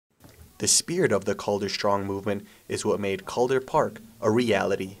The spirit of the Calder Strong movement is what made Calder Park a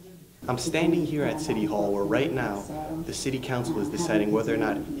reality. I'm standing here at City Hall where right now the City Council is deciding whether or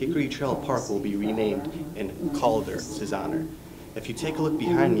not Hickory Trail Park will be renamed in Calder's honor. If you take a look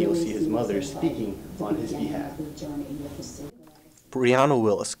behind me, you'll see his mother speaking on his behalf. Brianna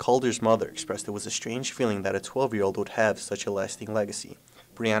Willis, Calder's mother, expressed it was a strange feeling that a 12-year-old would have such a lasting legacy.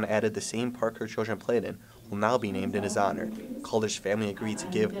 Brianna added the same park her children played in will now be named in his honor. Calder's family agreed to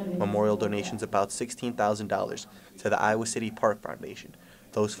give memorial donations about $16,000 to the Iowa City Park Foundation.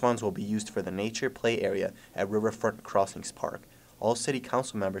 Those funds will be used for the nature play area at Riverfront Crossings Park. All city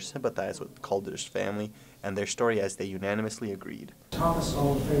council members sympathize with Calder's family and their story as they unanimously agreed. Thomas,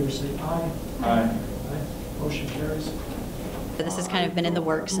 all in favor say aye. Aye. Aye. Motion carries. This has kind of been in the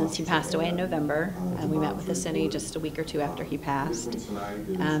works since he passed away in November. We met with the city just a week or two after he passed,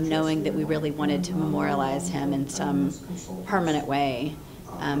 knowing that we really wanted to memorialize him in some permanent way.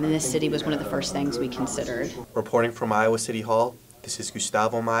 And this city was one of the first things we considered. Reporting from Iowa City Hall, this is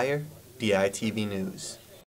Gustavo Meyer, DITV News.